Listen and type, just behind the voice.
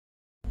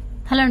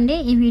Hello అండి,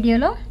 ఈ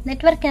వీడియోలో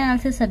network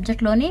analysis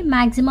సబ్జెక్ట్లోని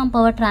maximum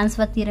power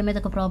transfer theorem మీద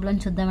ఒక ప్రాబ్లం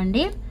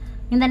చూద్దామండి.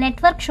 In the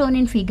network shown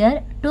in figure,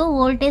 2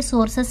 voltage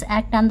sources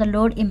act on the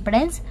load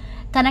impedance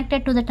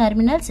connected to the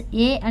terminals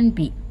A and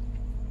B.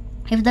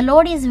 If the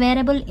load is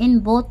variable in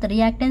both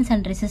reactance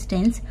and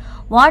resistance,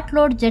 what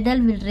load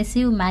ZL will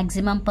receive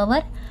maximum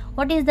power?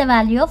 What is the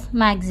value of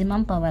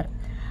maximum power?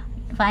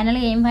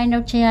 ఫైనల్గా ఏం find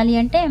out చేయాలి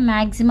అంటే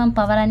maximum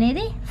power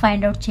అనేది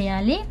find out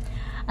చేయాలి.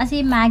 అసలు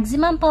ఈ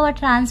maximum power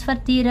transfer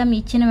theorem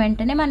ఇచ్చిన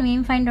వెంటనే మనం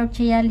ఏం ఫైండ్ అవుట్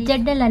చేయాలి?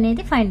 ZL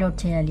అనేది ఫైండ్ అవుట్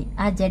చేయాలి.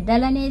 ఆ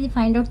ZL అనేది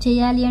ఫైండ్ అవుట్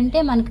చేయాలి అంటే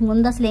మనకి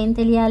ముందు అసలు ఏం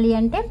తెలియాలి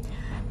అంటే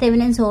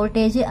థెవెనిన్స్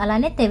వోల్టేజ్,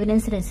 అలానే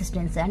థెవెనిన్స్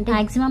రెసిస్టెన్స్. అంటే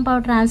మ్యాక్సిమం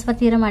పవర్ ట్రాన్స్ఫర్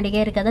థియరమ్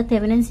అడిగారు కదా,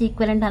 థెవెనిన్స్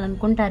ఈక్వలెంట్ అని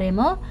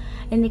అనుకుంటారేమో.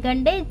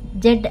 ఎందుకంటే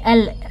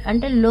ZL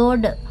అంటే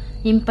load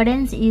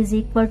impedance is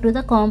equal to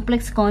the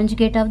complex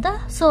conjugate of the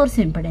source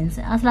impedance.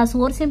 అసలు ఆ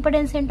సోర్స్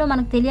ఇంపెడెన్స్ ఏంటో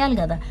మనకు తెలియాలి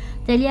కదా.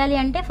 తెలియాలి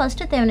అంటే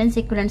ఫస్ట్ థెవెనిన్స్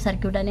ఈక్వలెంట్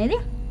సర్క్యూట్ అనేది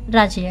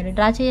డ్రా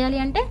చేయాలి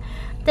అంటే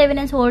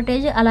థెవెనిన్స్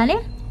వోల్టేజ్, అలానే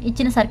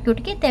ఇచ్చిన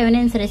సర్క్యూట్కి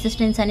థెవెనిన్స్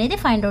రెసిస్టెన్స్ అనేది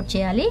ఫైండ్ అవుట్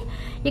చేయాలి.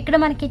 ఇక్కడ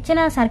మనకి ఇచ్చిన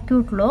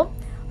సర్క్యూట్లో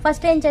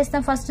ఫస్ట్ ఏం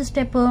చేస్తాం? First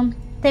step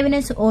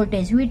Thevenin's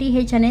voltage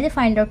VTH అనేది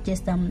ఫైండ్ అవుట్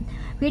చేస్తాము.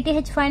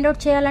 VTH ఫైండ్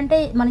అవుట్ చేయాలంటే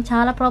మనకి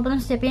చాలా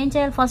ప్రాబ్లమ్స్ ఏం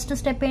చేయాలి? ఫస్ట్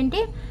స్టెప్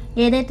ఏంటి?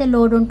 ఏదైతే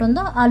లోడ్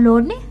ఉంటుందో ఆ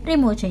లోడ్ని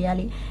రిమూవ్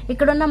చేయాలి.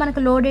 ఇక్కడున్న మనకు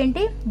లోడ్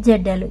ఏంటి?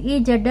 ZL. ఈ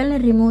ZLని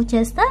రిమూవ్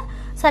చేస్తా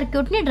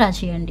సర్క్యూట్ని డ్రా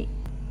చేయండి.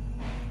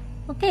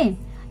 ఓకే,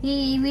 ఈ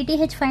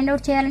VTH ఫైండ్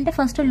అవుట్ చేయాలంటే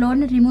ఫస్ట్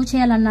లోడ్ని రిమూవ్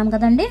చేయాలన్నాం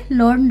కదండి.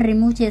 లోడ్ని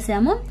రిమూవ్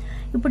చేసాము.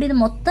 ఇప్పుడు ఇది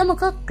మొత్తం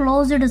ఒక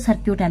క్లోజ్డ్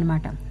సర్క్యూట్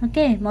అనమాట.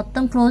 ఓకే,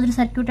 మొత్తం క్లోజ్డ్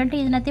సర్క్యూట్ అంటే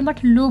ఇది nothing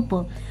but loop.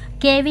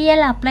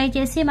 KVL apply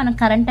చేసి మనం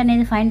కరెంట్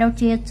అనేది ఫైండ్ అవుట్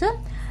చేయొచ్చు,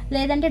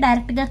 లేదంటే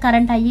డైరెక్ట్గా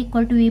current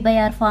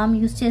I=V/R form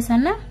use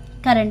చేసన్నా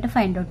current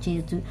find out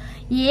చేయొచ్చు.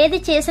 ఏది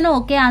చేసినా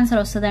ఒకే ఆన్సర్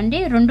వస్తుందండి.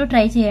 రెండు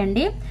ట్రై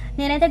చేయండి.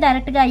 నేనైతే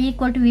డైరెక్ట్గా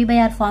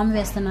I=V/R ఫార్మ్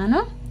వేస్తున్నాను.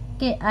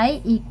 ఓకే,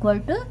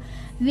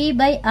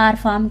 I=V/R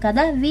ఫార్మ్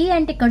కదా. V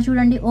అంటే ఇక్కడ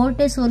చూడండి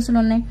వోల్టేజ్ సోర్సులు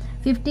ఉన్నాయి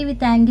 50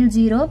 విత్ యాంగిల్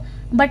 0.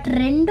 బట్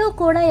రెండు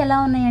కూడా ఎలా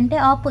ఉన్నాయంటే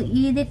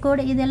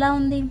ఇది ఎలా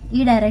ఉంది? ఈ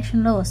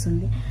డైరెక్షన్లో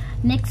వస్తుంది.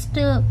 నెక్స్ట్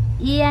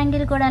ఈ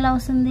యాంగిల్ కూడా ఎలా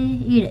వస్తుంది?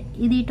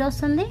 ఇది ఇటు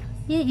వస్తుంది,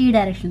 ఈ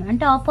డైరెక్షన్.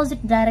 అంటే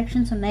ఆపోజిట్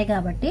డైరెక్షన్స్ ఉన్నాయి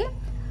కాబట్టి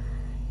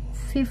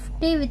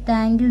 50 with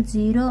angle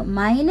 0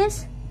 minus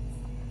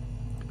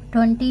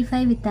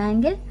 25 with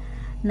angle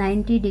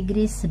 90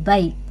 degrees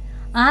by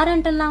R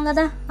అంటున్నాం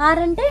కదా. R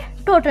అంటే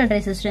టోటల్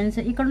రెసిస్టెన్స్.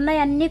 ఇక్కడ ఉన్నాయి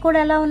అన్నీ కూడా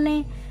ఎలా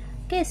ఉన్నాయి?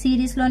 ఓకే,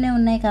 సిరీస్లోనే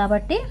ఉన్నాయి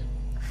కాబట్టి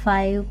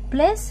 5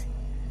 plus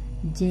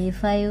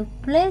J5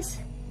 plus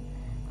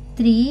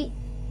 3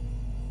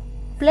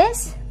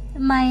 plus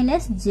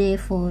minus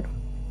J4.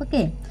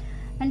 Okay,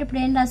 అంటే ఇప్పుడు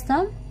ఏం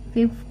రాస్తాం?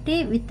 50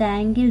 with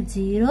angle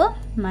 0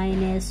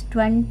 minus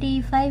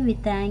 25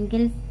 with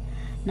angle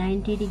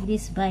 90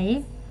 degrees by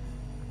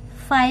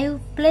 5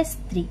 plus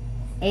 3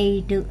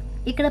 8.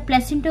 ఇక్కడ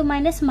ప్లస్ ఇంటూ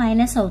మైనస్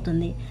మైనస్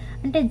అవుతుంది.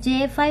 అంటే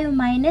J5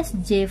 మైనస్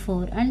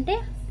J4 అంటే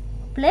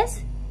ప్లస్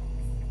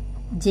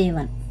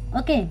J1.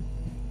 ఓకే,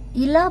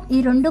 ఇలా ఈ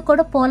రెండు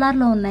కూడా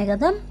పోలార్లో ఉన్నాయి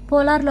కదా.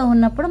 పోలార్లో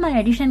ఉన్నప్పుడు మన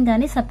ఎడిషన్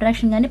కానీ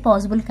సబ్ట్రాక్షన్ కానీ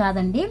పాసిబుల్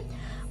కాదండి.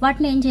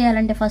 వాటిని ఏం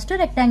చేయాలంటే ఫస్ట్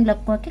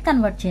రెక్టాంగులర్లోకి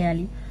కన్వర్ట్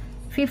చేయాలి.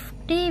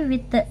 50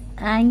 విత్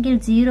యాంగిల్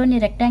 0ని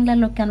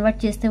రెక్టాంగులర్లోకి కన్వర్ట్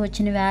చేస్తే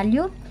వచ్చిన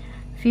వాల్యూ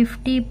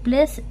 50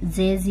 ప్లస్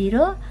J0.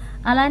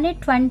 అలానే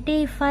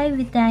 25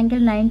 విత్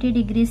యాంగిల్ 90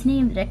 degreesని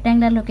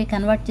రెక్టాంగులర్లోకి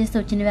కన్వర్ట్ చేస్తే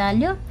వచ్చిన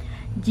వాల్యూ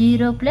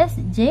 0 ప్లస్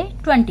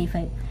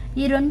J25.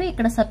 ఈ రెండు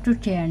ఇక్కడ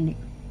సబ్స్టిట్యూట్ చేయండి.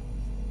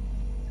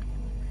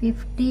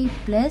 50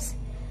 plus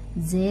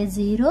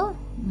J0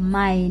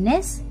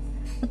 minus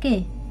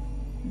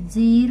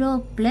 0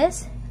 plus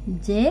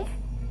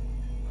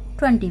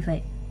J25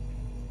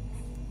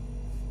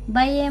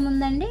 by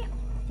ఏముందండి?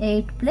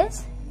 8 ప్లస్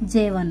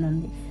J1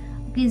 ఉంది.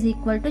 ఈజ్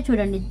ఈక్వల్ టు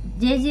చూడండి,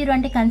 J0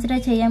 అంటే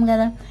కన్సిడర్ చేయం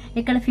కదా.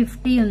 ఇక్కడ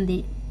 50 ఉంది,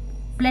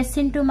 ప్లస్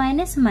ఇంటూ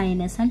మైనస్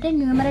మైనస్ అంటే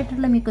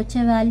న్యూమరేటర్లో మీకు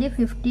వచ్చే value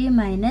 50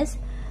 minus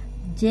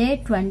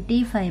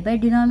J25 by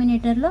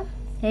డినామినేటర్లో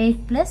 8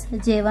 plus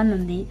J1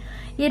 ఉంది.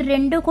 ఈ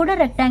రెండు కూడా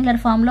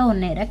రెక్టాంగులర్ ఫామ్లో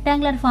ఉన్నాయి.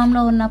 రెక్టాంగులర్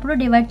ఫామ్లో ఉన్నప్పుడు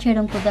డివైడ్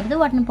చేయడం కుదరదు,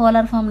 వాటిని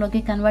పోలార్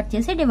ఫామ్లోకి కన్వర్ట్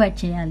చేసి డివైడ్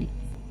చేయాలి.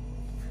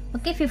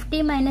 ఓకే, 50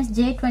 మైనస్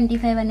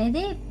J25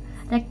 అనేది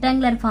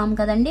రెక్టాంగులర్ ఫామ్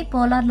కదండి.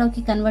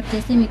 పోలార్లోకి కన్వర్ట్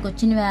చేసి మీకు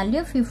వచ్చిన వాల్యూ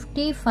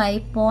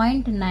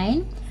 55.9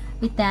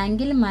 విత్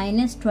యాంగిల్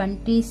మైనస్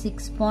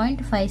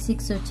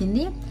 26.56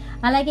 వచ్చింది.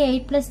 అలాగే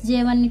 8 ప్లస్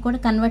J1ని కూడా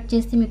కన్వర్ట్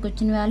చేస్తే మీకు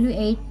వచ్చిన వాల్యూ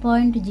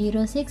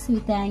 8.06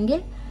 విత్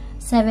యాంగిల్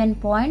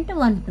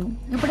 7.12.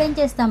 ఇప్పుడు ఏం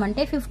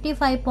చేస్తామంటే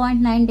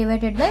 55.9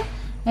 డివైడెడ్ బై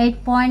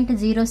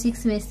 8.06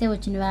 వేస్తే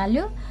వచ్చిన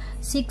వాల్యూ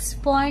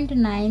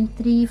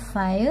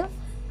 6.935.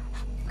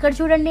 ఇక్కడ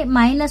చూడండి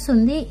మైనస్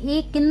ఉంది. ఈ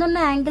కింద ఉన్న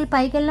యాంగిల్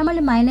పైకి వెళ్ళినా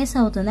మళ్ళీ మైనస్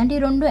అవుతుంది. అంటే ఈ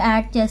రెండు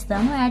యాడ్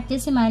చేస్తాము, యాడ్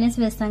చేసి మైనస్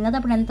వేస్తాం కదా.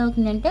 అప్పుడు ఎంత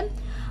అవుతుంది అంటే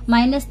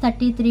మైనస్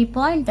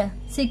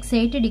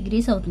 33.68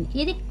 degrees అవుతుంది.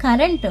 ఇది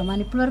కరెంట్.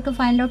 మనం ఇప్పటివరకు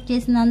ఫైండ్ అవుట్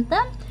చేసినంత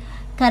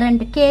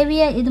కరెంట్.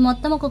 KVL ఇది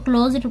మొత్తం ఒక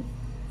క్లోజ్డ్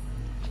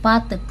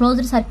పాత్,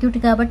 క్లోజ్డ్ సర్క్యూట్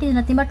కాబట్టి ఇది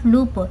నథింగ్ బట్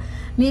లూప్.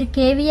 మీరు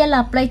KVL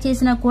అప్లై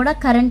చేసినా కూడా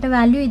కరెంట్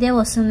వాల్యూ ఇదే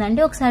వస్తుందండి.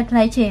 ఒకసారి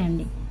ట్రై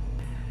చేయండి.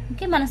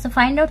 ఓకే, మనం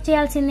ఫైండ్ అవుట్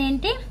చేయాల్సింది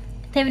ఏంటి?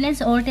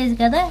 థెవెనిన్స్ వోల్టేజ్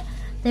కదా.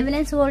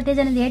 థెవెనిన్స్ వోల్టేజ్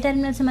అనేది ఏ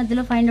టెర్మినల్స్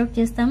మధ్యలో ఫైండ్ అవుట్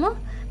చేస్తాము,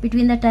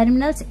 between the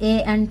terminals A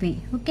and B.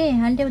 Okay,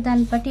 అంటే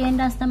దాన్ని బట్టి ఏం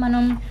రాస్తాం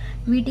మనం,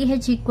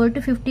 VTH equal to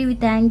 50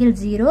 with angle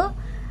 0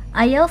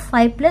 I of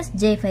 5 plus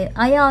J5.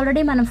 I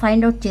already మనం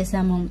ఫైండ్ అవుట్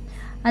చేసాము,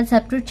 అది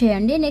సబ్స్టిట్యూట్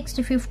చేయండి. Next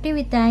 50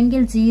 with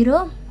angle 0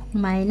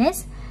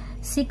 minus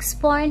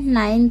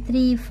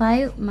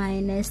 6.935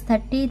 minus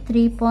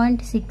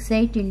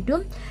 33.68 into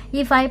ఈ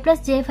 5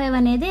 ప్లస్ J5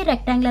 అనేది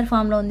రెక్టాంగులర్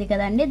ఫామ్లో ఉంది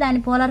కదండి, దాని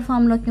పోలార్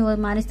ఫామ్లోకి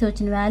మారిస్తే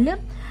వచ్చిన value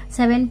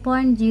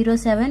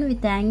 7.07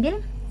 with angle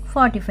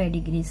 45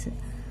 degrees.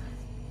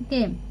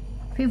 Okay,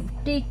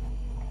 50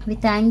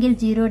 with angle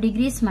 0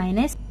 degrees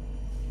minus.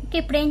 Okay,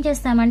 ఇప్పుడు ఏం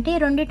చేస్తామంటే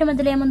రెండింటి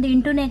మధ్యలో ఏముంది,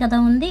 ఇంటూనే కదా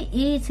ఉంది.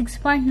 ఈ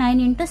 6.9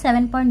 ఇంటూ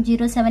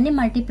 7.07ని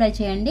మల్టిప్లై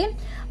చేయండి.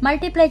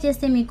 మల్టిప్లై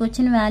చేస్తే మీకు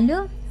వచ్చిన వాల్యూ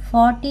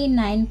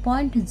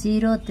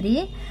 49.03.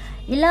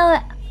 ఇలా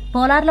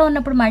పోలార్లో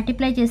ఉన్నప్పుడు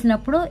మల్టిప్లై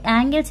చేసినప్పుడు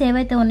యాంగిల్స్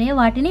ఏవైతే ఉన్నాయో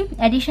వాటిని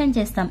అడిషన్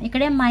చేస్తాం.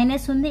 ఇక్కడేం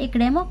మైనస్ ఉంది,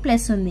 ఇక్కడేమో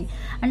ప్లస్ ఉంది.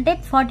 అంటే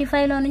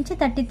 45లో నుంచి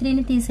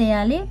 33ని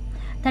తీసేయాలి.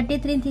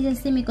 33ని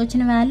తీసేస్తే మీకు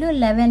వచ్చిన వాల్యూ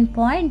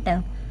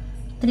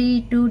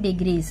 11.32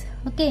 degrees.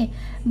 ఓకే,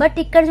 బట్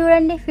ఇక్కడ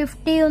చూడండి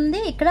 50 ఉంది,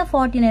 ఇక్కడ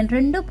 49,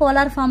 రెండు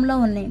పోలార్ ఫామ్లో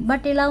ఉన్నాయి.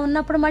 బట్ ఇలా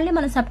ఉన్నప్పుడు మళ్ళీ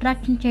మనం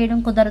సబ్ట్రాక్షన్ చేయడం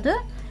కుదరదు.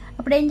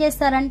 అప్పుడు ఏం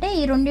చేస్తారంటే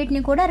ఈ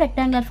రెండింటిని కూడా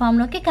రెక్టాంగులర్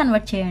ఫామ్లోకి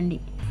కన్వర్ట్ చేయండి.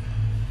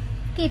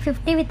 ఈ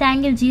 50 విత్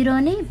యాంగిల్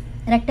 0ని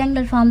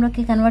రెక్టాంగులర్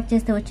ఫామ్లోకి కన్వర్ట్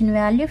చేస్తే వచ్చిన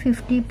value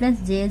 50 plus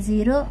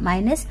J0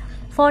 minus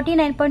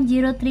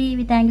 49.03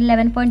 with angle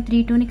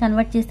 11.32ని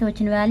convert చేస్తే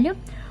వచ్చిన వాల్యూ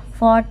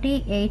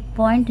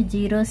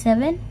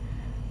 48.07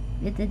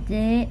 విత్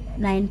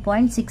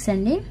J9.6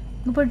 అండి.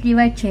 ఇప్పుడు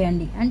డివైడ్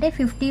చేయండి, అంటే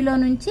 50లో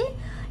నుంచి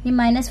ఈ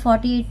మైనస్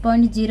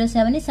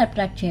 48.07ని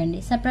సబ్ట్రాక్ట్ చేయండి.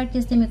 సబ్ట్రాక్ట్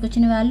చేస్తే మీకు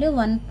వచ్చిన వాల్యూ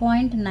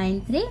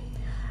 1.93.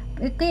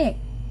 ఓకే,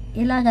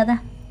 ఇలా కదా,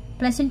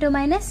 plus into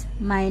minus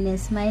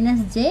minus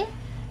minus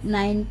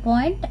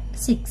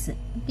J9.6.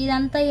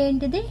 ఇదంతా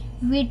ఏంటిది,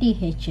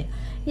 VTH.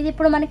 ఇది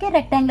ఇప్పుడు మనకి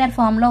రెక్టాంగులర్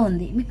ఫామ్లో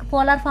ఉంది. మీకు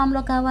పోలార్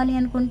ఫామ్లో కావాలి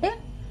అనుకుంటే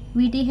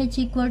VTH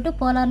ఈక్వల్ టు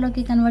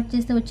పోలార్లోకి కన్వర్ట్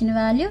చేస్తే వచ్చిన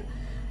value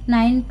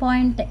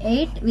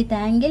 9.8 with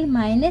angle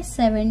minus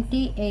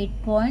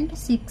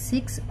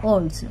 78.66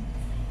 volts.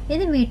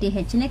 ఇది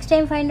VTH. నెక్స్ట్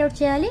ఏం ఫైండ్ అవుట్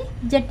చేయాలి,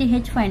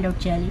 ZTH ఫైండ్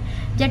అవుట్ చేయాలి.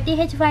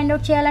 ZTH ఫైండ్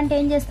అవుట్ చేయాలంటే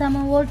ఏం చేస్తాము,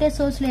 వోల్టేజ్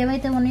సోర్స్లు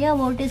ఏవైతే ఉన్నాయో ఆ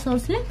వోల్టేజ్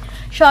సోర్స్ని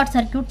షార్ట్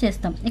సర్క్యూట్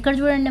చేస్తాం. ఇక్కడ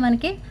చూడండి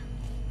మనకి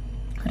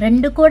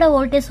రెండు కూడా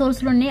వోల్టేజ్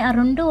సోర్స్లు ఉన్నాయి. ఆ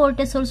రెండు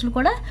వోల్టేజ్ సోర్స్లు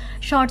కూడా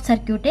షార్ట్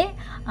సర్క్యూటే.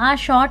 ఆ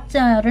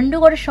రెండు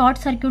కూడా షార్ట్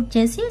సర్క్యూట్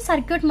చేసి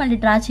సర్క్యూట్ మళ్ళీ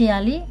డ్రా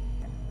చేయాలి.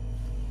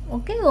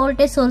 ఓకే,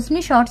 వోల్టేజ్ సోర్స్ని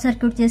షార్ట్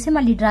సర్క్యూట్ చేసి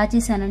మళ్ళీ డ్రా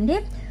చేశానండి.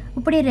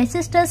 ఇప్పుడు ఈ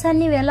రెసిస్టర్స్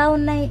అన్ని ఎలా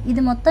ఉన్నాయి,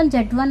 ఇది మొత్తం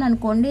Z1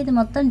 అనుకోండి, ఇది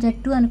మొత్తం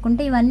Z2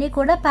 అనుకుంటే ఇవన్నీ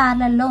కూడా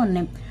ప్యారలల్లో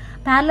ఉన్నాయి.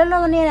 ప్యారలల్లో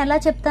ఉన్నాయి ఎలా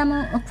చెప్తాము,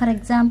 ఫర్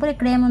ఎగ్జాంపుల్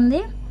ఇక్కడ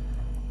ఏముంది,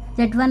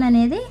 Z1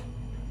 అనేది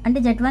అంటే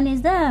Z1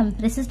 is the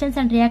resistance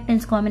and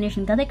reactance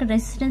combination కదా, ఇక్కడ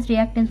రెసిస్టెన్స్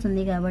రియాక్టెన్స్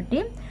ఉంది కాబట్టి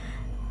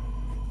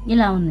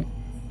ఇలా ఉంది.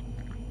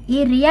 ఈ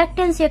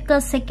రియాక్టెన్స్ యొక్క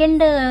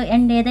సెకండ్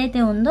ఎండ్ ఏదైతే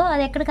ఉందో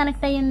అది ఎక్కడ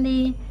కనెక్ట్ అయ్యింది,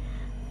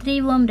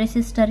 3 ohm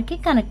రెసిస్టర్కి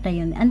కనెక్ట్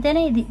అయ్యింది.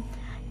 అంతేనా,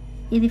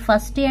 ఇది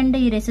ఫస్ట్ ఎండ్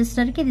ఈ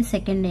రెసిస్టర్కి, ఇది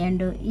సెకండ్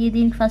ఎండ్,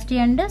 ఇది ఫస్ట్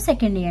ఎండ్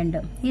సెకండ్ ఎండ్.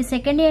 ఈ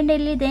సెకండ్ ఎండ్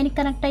వెళ్ళి దేనికి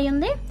కనెక్ట్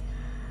అయ్యింది,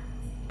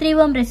 3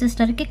 ohm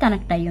రెసిస్టర్కి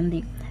కనెక్ట్ అయ్యింది.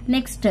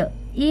 నెక్స్ట్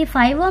ఈ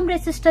 5 ohm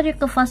రెసిస్టర్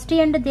యొక్క ఫస్ట్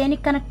ఎండ్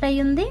దేనికి కనెక్ట్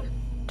అయ్యింది,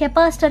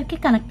 కెపాసిటర్కి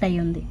కనెక్ట్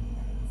అయ్యింది.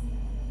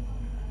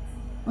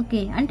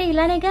 ఓకే, అంటే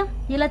ఇలానేగా,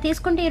 ఇలా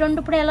తీసుకుంటే ఈ రెండు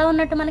ఇప్పుడు ఎలా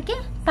ఉన్నట్టు, మనకి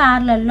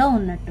ప్యారలల్లో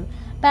ఉన్నట్టు.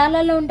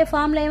 ప్యారలల్లో ఉంటే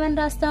ఫార్ములా ఏమని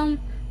రాస్తాం,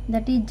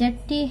 దట్ ఈ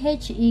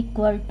ZTH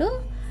ఈక్వల్ టు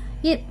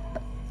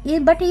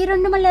బట్ ఈ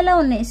రెండు మళ్ళీ ఎలా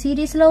ఉన్నాయి,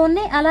 సిరీస్లో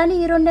ఉన్నాయి. అలానే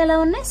ఈ రెండు ఎలా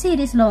ఉన్నాయి,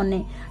 సిరీస్లో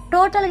ఉన్నాయి.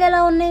 టోటల్గా ఎలా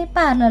ఉన్నాయి,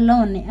 ప్యారలల్లో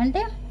ఉన్నాయి.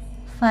 అంటే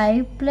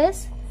 5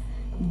 plus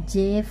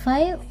J5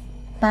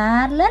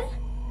 parallel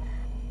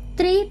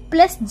 3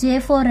 plus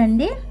J4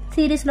 అండి,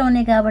 సిరీస్లో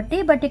ఉన్నాయి కాబట్టి.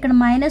 బట్ ఇక్కడ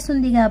మైనస్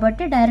ఉంది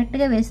కాబట్టి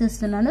డైరెక్ట్గా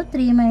వేసేస్తున్నాను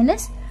 3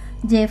 మైనస్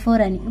J4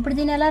 అని. ఇప్పుడు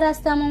దీన్ని ఎలా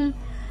రాస్తాము,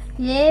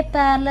 A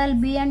ప్యారలల్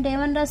B అంటే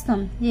ఏమని రాస్తాం,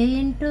 A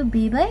into B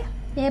by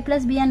A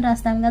plus B అని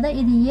రాస్తాం కదా.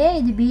 ఇది A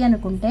ఇది B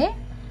అనుకుంటే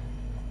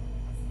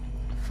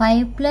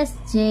 5 plus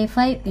J5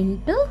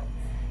 into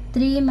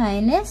 3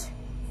 minus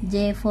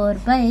J4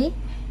 by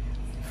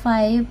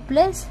 5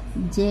 plus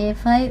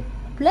J5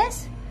 plus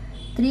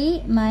 3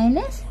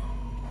 minus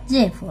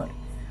J4.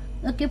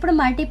 Okay, ఇప్పుడు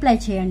మల్టిప్లై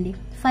చేయండి.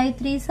 5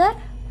 3s are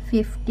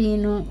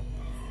 15,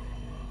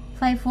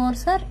 5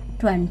 4s are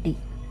 20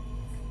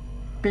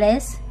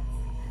 plus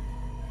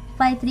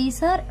 5 3s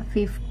are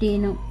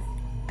 15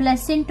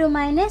 plus into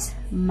minus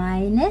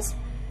minus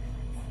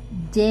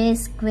J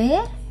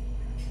square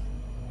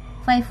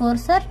 5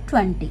 4s are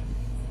 20.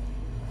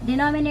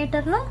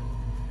 డినామినేటర్లో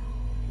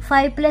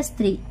 5 plus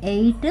 3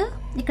 8,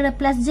 ఇక్కడ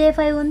plus J5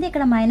 ఉంది,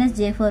 ఇక్కడ minus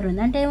J4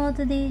 ఉంది. అంటే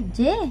ఏమవుతుంది,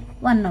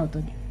 J1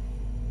 అవుతుంది.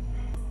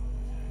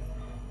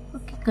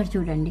 Okay, ఇక్కడ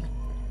చూడండి,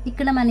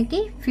 ఇక్కడ మనకి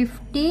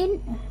 15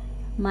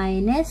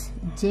 మైనస్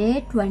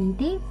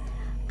J20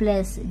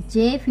 ప్లస్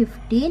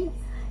J15,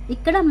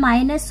 ఇక్కడ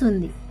మైనస్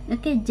ఉంది.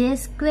 ఓకే, J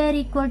స్క్వేర్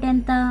ఈక్వల్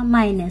ఎంత,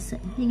 మైనస్,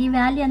 ఈ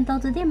వాల్యూ ఎంత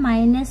అవుతుంది,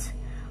 మైనస్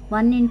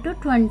 1 ఇంటూ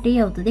 20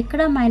 అవుతుంది.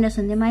 ఇక్కడ మైనస్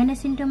ఉంది,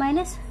 minus into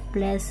minus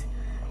plus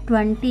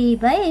 20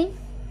 by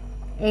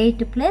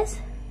 8 plus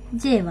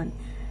J1.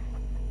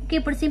 Okay,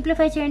 ఇప్పుడు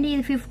సింప్లిఫై చేయండి.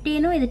 ఇది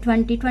 15, ఇది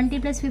 20. 20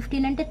 ప్లస్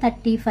 15 అంటే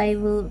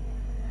 35.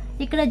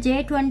 ఇక్కడ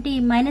J20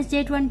 మైనస్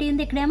J20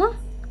 ఉంది, ఇక్కడేమో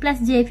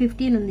ప్లస్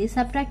J15 ఉంది.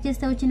 సబ్ట్రాక్ట్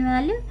చేస్తే వచ్చిన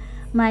వాల్యూ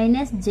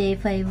మైనస్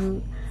J5.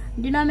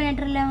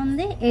 డినామినేటర్లో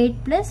ఏముంది 8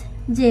 ప్లస్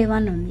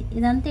J1 ఉంది.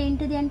 ఇదంతా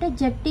ఏంటిది అంటే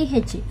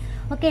ZTH.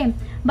 ఓకే,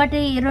 బట్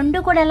ఈ రెండు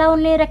కూడా ఎలా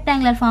ఉన్నాయి?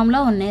 రెక్టాంగులర్ ఫామ్లో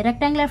ఉన్నాయి.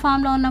 రెక్టాంగులర్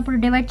ఫామ్లో ఉన్నప్పుడు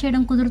డివైడ్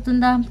చేయడం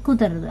కుదురుతుందా?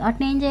 కుదరదు.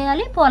 అట్లా ఏం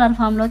చేయాలి? పోలార్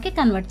ఫామ్లోకి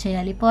కన్వర్ట్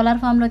చేయాలి. పోలార్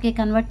ఫామ్లోకి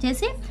కన్వర్ట్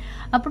చేసి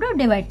అప్పుడు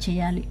డివైడ్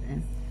చేయాలి.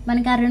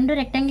 మనకి ఆ రెండు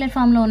రెక్టాంగులర్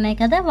ఫామ్లో ఉన్నాయి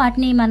కదా,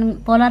 వాటిని మనం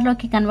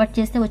పోలార్లోకి కన్వర్ట్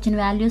చేస్తే వచ్చిన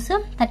వాల్యూస్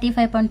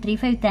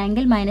 35.35 విత్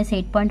యాంగిల్ మైనస్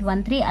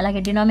 8.13. అలాగే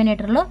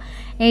డినామినేటర్లో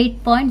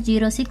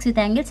 8.06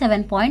 విత్ యాంగిల్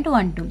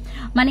 7.12.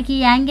 మనకి ఈ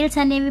యాంగిల్స్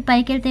అనేవి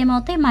పైకి వెళ్తే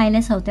ఏమవుతాయి?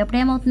 మైనస్ అవుతాయి. అప్పుడు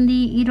ఏమవుతుంది?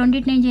 ఈ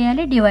రెండింటిని ఏం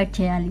చేయాలి? డివైడ్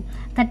చేయాలి.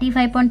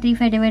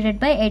 35.35 డివైడెడ్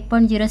బై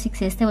 8.06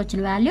 వేస్తే వచ్చిన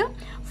వాల్యూ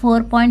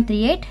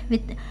 4.38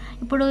 విత్.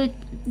 ఇప్పుడు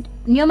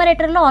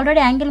న్యూమరేటర్లో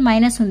ఆల్రెడీ యాంగిల్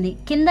మైనస్ ఉంది,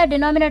 కింద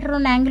డినామినేటర్లో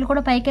ఉన్న యాంగిల్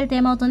కూడా పైకి వెళ్తే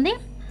ఏమవుతుంది?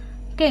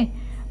 ఓకే,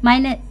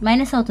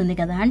 మైనస్ అవుతుంది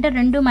కదా, అంటే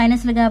రెండు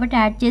మైనస్లు కాబట్టి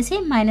యాడ్ చేసి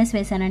మైనస్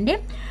వేసానండి.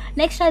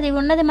 నెక్స్ట్ అది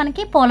ఉన్నది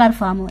మనకి పోలార్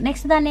ఫామ్.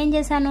 నెక్స్ట్ దాన్ని ఏం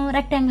చేశాను?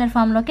 రెక్టాంగులర్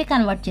ఫామ్లోకి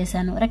కన్వర్ట్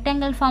చేశాను.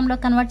 రెక్టాంగులర్ ఫామ్లో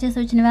కన్వర్ట్ చేసి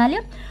వచ్చిన వాల్యూ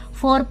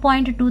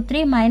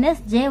 4.23 మైనస్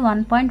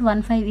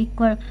J1.15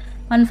 ఈక్వల్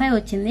 15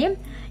 వచ్చింది.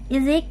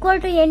 ఈజ్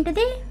ఈక్వల్ టు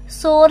ఏంటిది?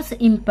 Source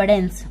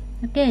impedance.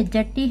 Okay,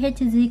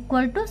 ZTH is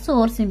equal to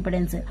source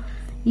impedance.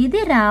 ఇది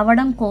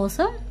రావడం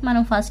కోసం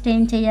మనం ఫస్ట్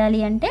ఏం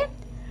చేయాలి అంటే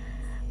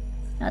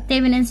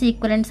థెవెనిన్స్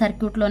ఈక్వివలెంట్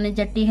సర్క్యూట్లోని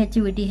ZTH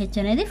VTH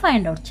అనేది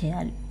ఫైండ్ అవుట్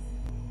చేయాలి.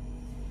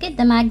 Okay,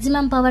 the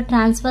maximum power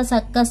transfers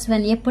occurs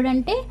when.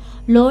 ఎప్పుడంటే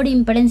load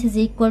impedance is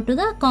equal to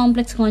the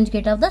complex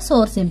conjugate of the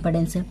source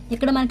impedance.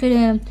 ఇక్కడ మనకి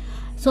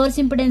సోర్స్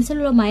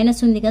ఇంపెడెన్స్లో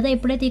మైనస్ ఉంది కదా,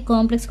 ఎప్పుడైతే ఈ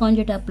కాంప్లెక్స్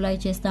కాంజుగేట్ అప్లై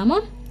చేస్తామో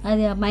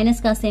అది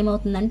మైనస్ కాస్త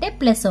ఏమవుతుందంటే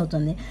ప్లస్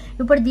అవుతుంది.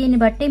 ఇప్పుడు దీన్ని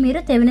బట్టి మీరు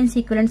థెవెనిన్స్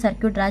ఈక్వివలెంట్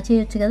సర్క్యూట్ డ్రా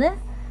చేయొచ్చు కదా.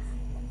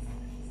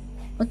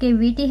 ఓకే,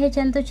 VTH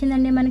ఎంత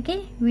వచ్చిందండి మనకి?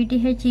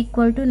 VTH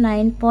equal to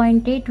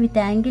 9.8 with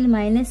angle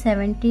minus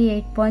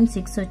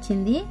 78.6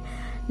 వచ్చింది.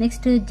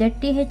 నెక్స్ట్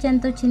ZTH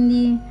ఎంత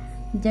వచ్చింది?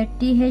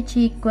 ZTH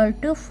equal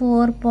to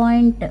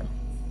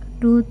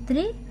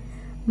 4.23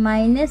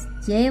 minus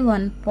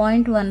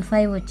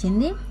J1.15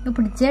 వచ్చింది.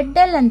 ఇప్పుడు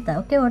ZL ఎంత?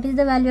 Okay, what is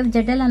the value of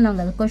ZL అన్నాం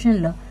కదా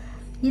క్వశ్చన్లో,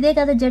 ఇదే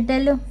కదా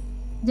ZL.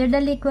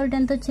 ZL ఈక్వల్ టు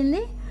ఎంత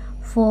వచ్చింది?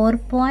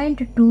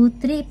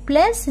 4.23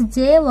 ప్లస్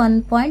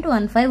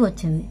J1.15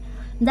 వచ్చింది.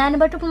 దాన్ని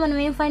బట్టి ఇప్పుడు మనం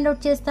ఏం ఫైండ్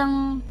అవుట్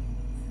చేస్తాము?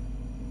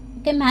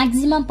 Okay,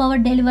 maximum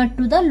power delivered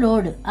to the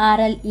load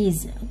RL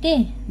is. Okay,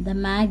 the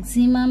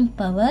maximum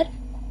power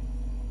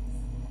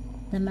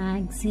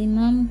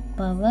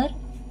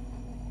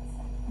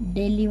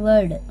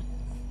delivered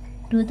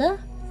to the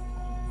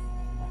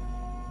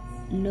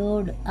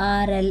load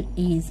RL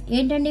is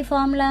ఏంటండి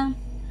formula?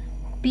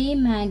 P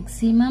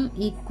maximum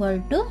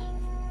equal to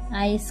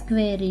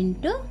I²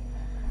 into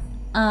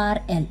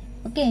RL.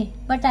 Okay,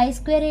 but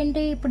I²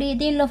 ఏంటి? ఇప్పుడు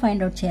దీనిలో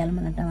find out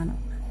చేయాలన్నమాట. మనం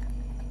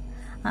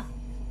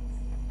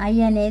I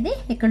అనేది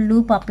ఇక్కడ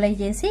loop apply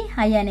చేసి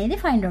I అనేది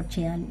ఫైండ్ అవుట్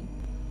చేయాలి.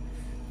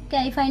 ఓకే,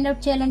 I ఫైండ్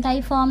అవుట్ చేయాలంటే I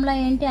ఫార్ములా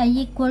ఏంటి? I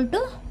equal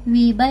to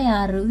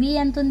V/R. V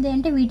ఎంత ఉంది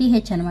అంటే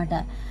VTH అనమాట.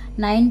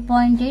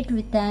 9.8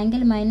 with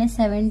angle minus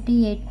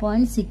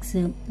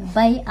 78.6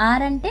 by R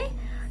అంటే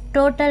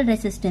టోటల్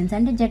రెసిస్టెన్స్,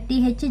 అంటే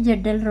ZTH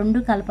ZL రెండు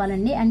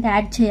కలపాలండి, అంటే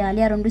యాడ్ చేయాలి.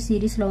 ఆ రెండు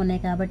సిరీస్లో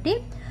ఉన్నాయి కాబట్టి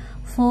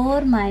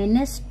 4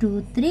 minus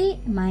 23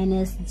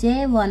 minus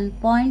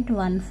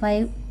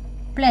J1.15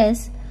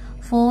 plus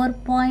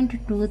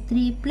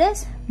 4.23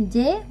 plus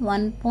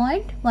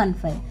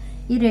J1.15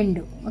 ఈ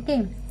రెండు. ఓకే,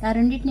 ఆ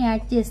రెండింటిని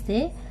యాడ్ చేస్తే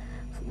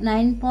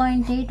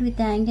 9.8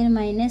 with angle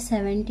minus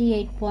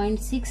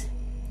 78.6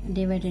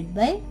 divided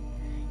by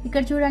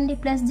ఇక్కడ చూడండి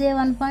ప్లస్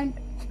J1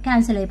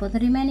 క్యాన్సిల్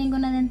అయిపోతుంది. రిమైనింగ్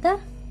ఉన్నది ఎంత?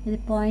 ఇది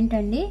పాయింట్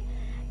అండి,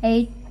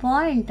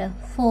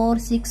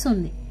 8.46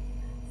 ఉంది.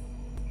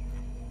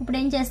 ఇప్పుడు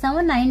ఏం చేస్తాము?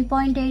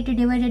 9.8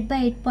 డివైడెడ్ బై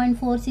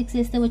 8.46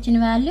 వేస్తే వచ్చిన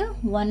వాల్యూ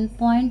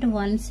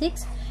 1.16.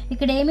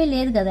 ఇక్కడ ఏమీ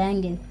లేదు కదా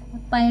యాంగిల్,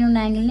 పైన ఉన్న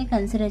యాంగిల్ని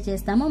కన్సిడర్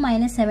చేస్తాము.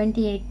 Minus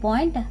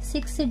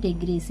 78.6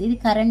 degrees. ఇది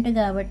కరెంట్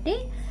కాబట్టి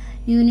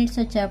యూనిట్స్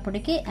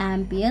వచ్చేప్పటికి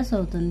యాంపియర్స్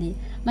అవుతుంది.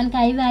 మనకి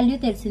I వాల్యూ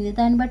తెలిసింది,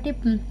 దాన్ని బట్టి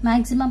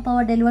maximum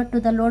power delivered to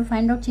the load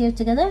find out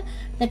చేయొచ్చు కదా.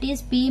 That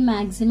is P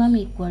maximum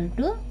equal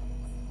to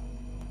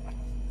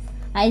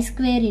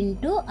I²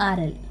 into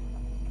RL.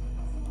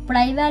 ఇప్పుడు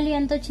I వాల్యూ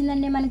ఎంత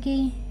వచ్చిందండి మనకి?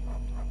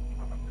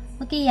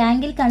 ఓకే, ఈ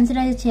యాంగిల్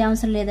కన్సిడర్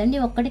చేయవసరం లేదండి,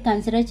 ఒక్కటి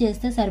కన్సిడర్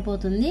చేస్తే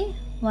సరిపోతుంది.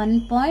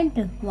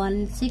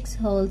 1.16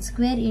 whole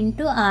square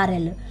into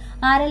RL.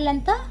 RL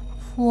అంతా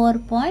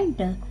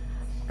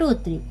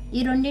 4.23. ఈ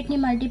రెండింటిని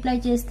మల్టిప్లై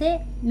చేస్తే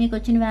మీకు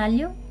వచ్చిన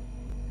వాల్యూ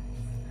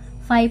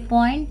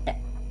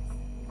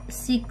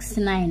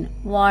 5.69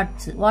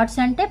 వాట్స్. వాట్స్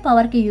అంటే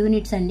పవర్కి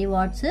యూనిట్స్ అండి,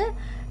 watts.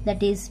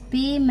 That is P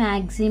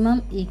maximum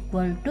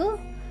equal to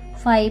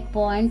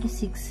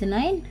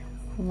 5.69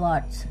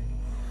 watts.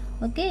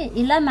 Okay,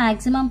 ఇలా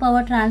మ్యాక్సిమం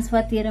పవర్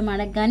ట్రాన్స్ఫర్ థియరం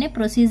అడగగానే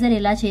ప్రొసీజర్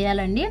ఇలా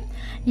చేయాలండి.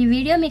 ఈ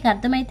వీడియో మీకు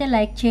అర్థమైతే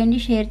లైక్ చేయండి,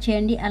 షేర్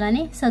చేయండి,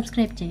 అలానే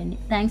సబ్స్క్రైబ్ చేయండి.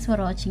 Thanks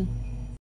for watching.